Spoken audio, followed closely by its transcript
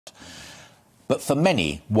But for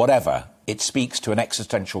many, whatever, it speaks to an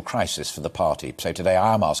existential crisis for the party. So today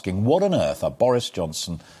I am asking, what on earth are Boris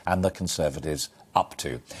Johnson and the Conservatives up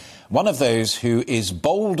to? One of those who is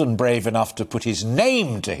bold and brave enough to put his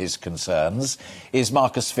name to his concerns is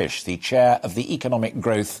Marcus Fysh, the chair of the Economic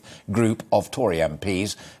Growth Group of Tory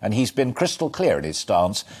MPs, and he's been crystal clear in his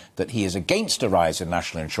stance that he is against a rise in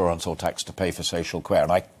national insurance or tax to pay for social care.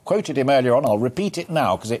 And I quoted him earlier on, I'll repeat it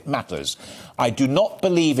now because it matters. I do not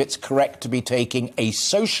believe it's correct to be taking a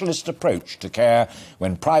socialist approach to care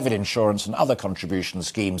when private insurance and other contribution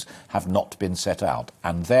schemes have not been set out.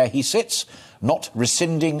 And there he sits, not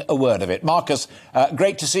rescinding a word of it. Marcus,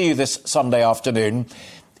 great to see you this Sunday afternoon.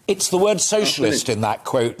 It's the word socialist in that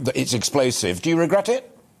quote that it's explosive. Do you regret it?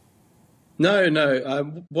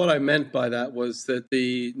 No. What I meant by that was that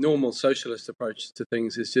the normal socialist approach to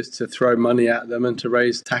things is just to throw money at them and to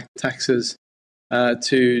raise taxes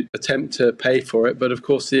to attempt to pay for it. But of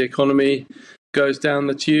course, the economy goes down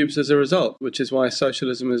the tubes as a result, which is why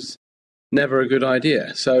socialism is never a good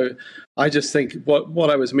idea. So I just think what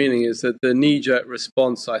I was meaning is that the knee-jerk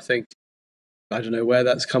response, I don't know where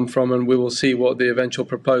that's come from, and we will see what the eventual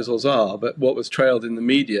proposals are. But what was trailed in the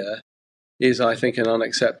media is, I think, an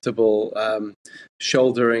unacceptable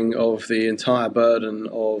shouldering of the entire burden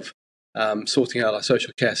of sorting out our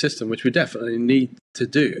social care system, which we definitely need to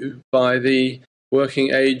do, by the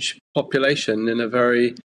working age population in a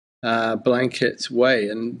very blanket way.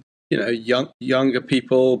 And, you know, younger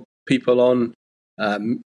people on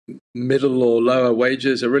middle or lower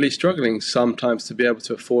wages are really struggling sometimes to be able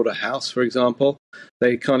to afford a house, for example.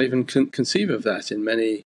 They can't even conceive of that in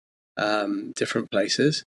many different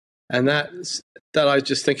places. And that I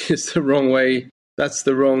just think is the wrong way. That's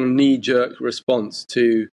the wrong knee-jerk response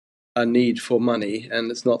to a need for money. And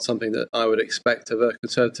it's not something that I would expect of a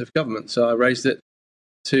Conservative government. So I raised it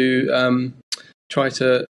to try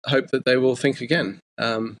to hope that they will think again.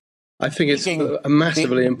 I think it's a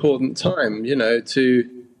massively important time, you know, to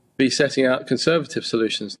be setting out Conservative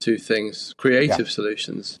solutions to things, creative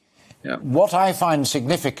solutions. Yeah. What I find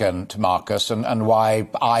significant, Marcus, and why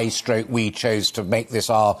we chose to make this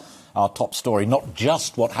our top story, not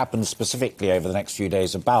just what happens specifically over the next few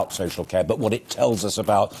days about social care, but what it tells us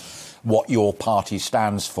about what your party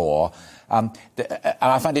stands for. And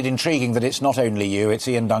I find it intriguing that it's not only you, it's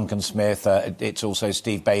Ian Duncan-Smith, it's also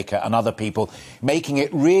Steve Baker and other people making it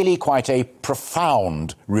really quite a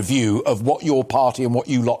profound review of what your party and what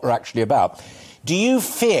you lot are actually about. Do you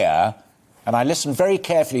fear, and I listened very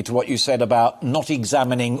carefully to what you said about not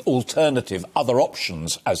examining alternative, other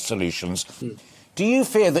options as solutions, do you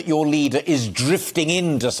fear that your leader is drifting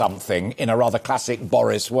into something in a rather classic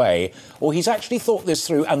Boris way, or he's actually thought this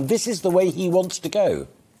through and this is the way he wants to go?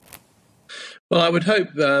 Well, I would hope.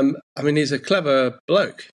 He's a clever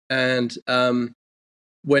bloke, and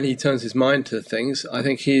when he turns his mind to things, I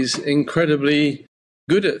think he's incredibly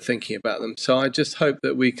good at thinking about them. So I just hope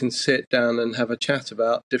that we can sit down and have a chat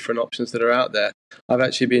about different options that are out there. I've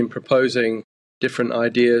actually been proposing different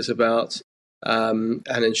ideas about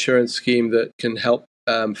an insurance scheme that can help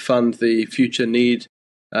fund the future need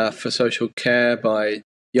for social care by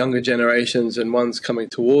younger generations and ones coming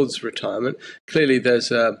towards retirement. Clearly,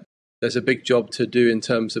 there's a big job to do in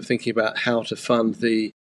terms of thinking about how to fund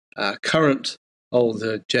the current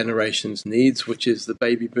older generation's needs, which is the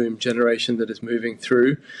baby boom generation that is moving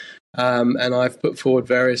through. And I've put forward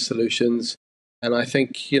various solutions. And I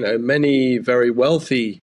think, you know, many very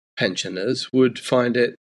wealthy pensioners would find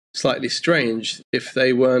it slightly strange if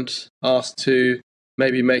they weren't asked to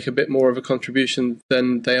maybe make a bit more of a contribution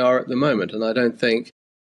than they are at the moment. And I don't think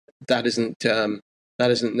that isn't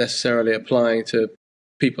necessarily applying to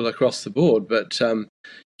people across the board, but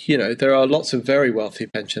you know, there are lots of very wealthy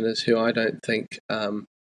pensioners who I don't think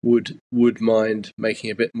would mind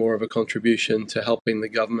making a bit more of a contribution to helping the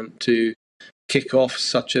government to kick off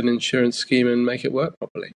such an insurance scheme and make it work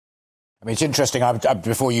properly. I mean, it's interesting.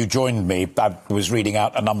 Before you joined me, I was reading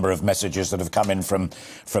out a number of messages that have come in from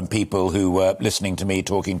people who were listening to me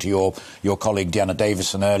talking to your colleague Deanna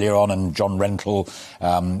Davison earlier on, and John Rentoul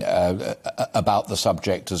about the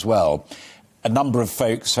subject as well. A number of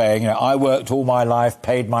folks saying, you know, I worked all my life,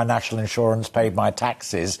 paid my national insurance, paid my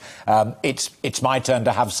taxes. It's my turn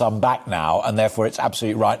to have some back now, and therefore it's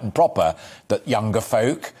absolutely right and proper that younger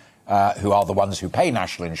folk, who are the ones who pay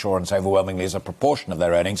national insurance overwhelmingly as a proportion of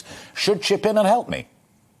their earnings, should chip in and help me.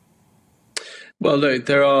 Well, look,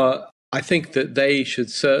 I think that they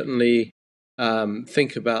should certainly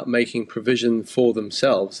think about making provision for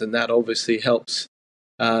themselves, and that obviously helps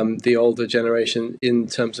the older generation in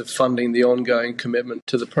terms of funding the ongoing commitment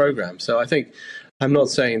to the program. So I think I'm not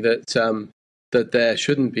saying that that there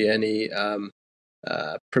shouldn't be any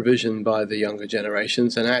provision by the younger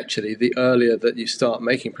generations, and actually the earlier that you start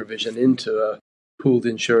making provision into a pooled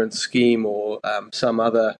insurance scheme or some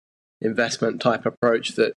other investment type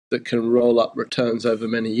approach that can roll up returns over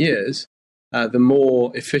many years, the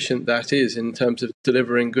more efficient that is in terms of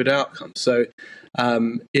delivering good outcomes. So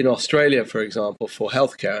in Australia, for example, for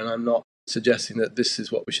healthcare, and I'm not suggesting that this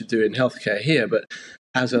is what we should do in healthcare here, but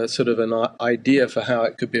as a sort of an idea for how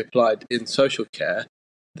it could be applied in social care,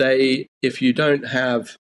 if you don't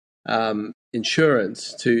have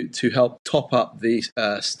insurance to help top up the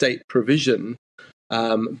state provision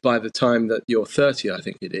by the time that you're 30, I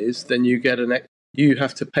think it is, then you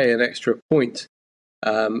have to pay an extra point,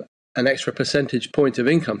 an extra percentage point of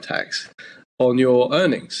income tax on your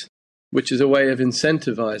earnings, which is a way of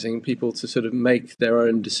incentivizing people to sort of make their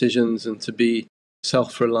own decisions and to be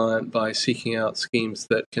self-reliant by seeking out schemes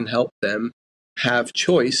that can help them have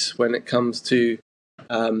choice when it comes to,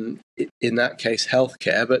 in that case,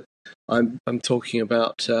 healthcare. But I'm talking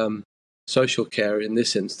about social care in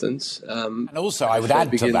this instance. And also, I would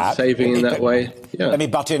add to that, saving in that way. Yeah, let me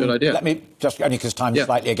butt in. Good idea. Let me just, only because time's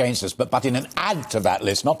slightly against us, but butt in and add to that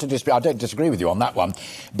list. Not to disagree. I don't disagree with you on that one,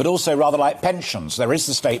 but also rather like pensions. There is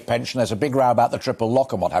the state pension. There's a big row about the triple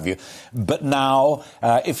lock and what have you. But now,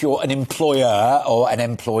 if you're an employer or an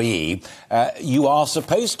employee, you are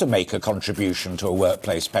supposed to make a contribution to a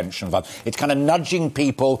workplace pension fund. It's kind of nudging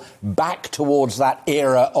people back towards that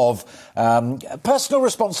era of personal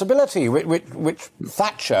responsibility, which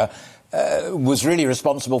Thatcher was really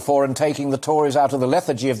responsible for in taking the Tories out of the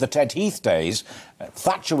lethargy of the Ted Heath days.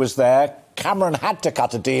 Thatcher was there. Cameron had to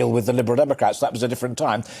cut a deal with the Liberal Democrats. That was a different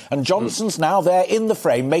time. And Johnson's now there in the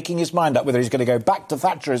frame, making his mind up whether he's going to go back to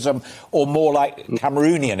Thatcherism or more like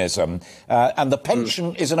Cameroonianism. And the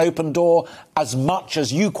pension is an open door, as much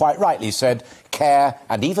as you quite rightly said, care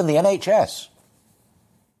and even the NHS.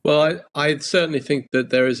 Well, I certainly think that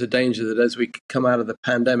there is a danger that as we come out of the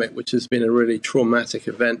pandemic, which has been a really traumatic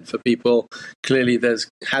event for people, clearly there's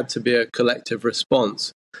had to be a collective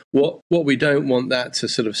response. What we don't want that to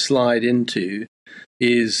sort of slide into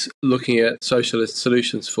is looking at socialist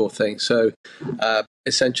solutions for things. So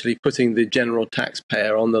essentially putting the general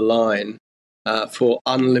taxpayer on the line for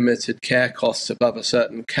unlimited care costs above a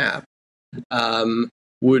certain cap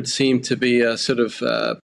would seem to be a sort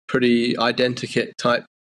of pretty identikit type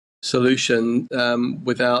solution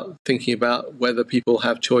without thinking about whether people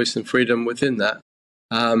have choice and freedom within that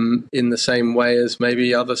in the same way as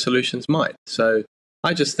maybe other solutions might. So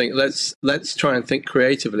I just think let's try and think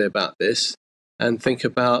creatively about this and think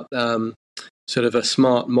about sort of a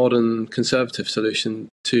smart, modern, conservative solution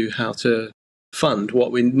to how to fund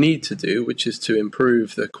what we need to do, which is to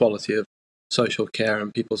improve the quality of social care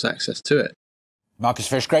and people's access to it. Marcus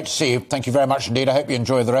Fysh, great to see you. Thank you very much indeed. I hope you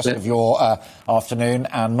enjoy the rest of your afternoon.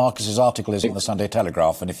 And Marcus's article is in the Sunday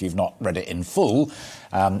Telegraph, and if you've not read it in full,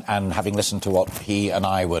 and having listened to what he and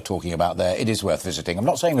I were talking about there, it is worth visiting. I'm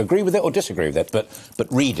not saying agree with it or disagree with it, but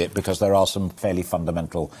read it, because there are some fairly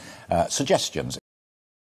fundamental suggestions.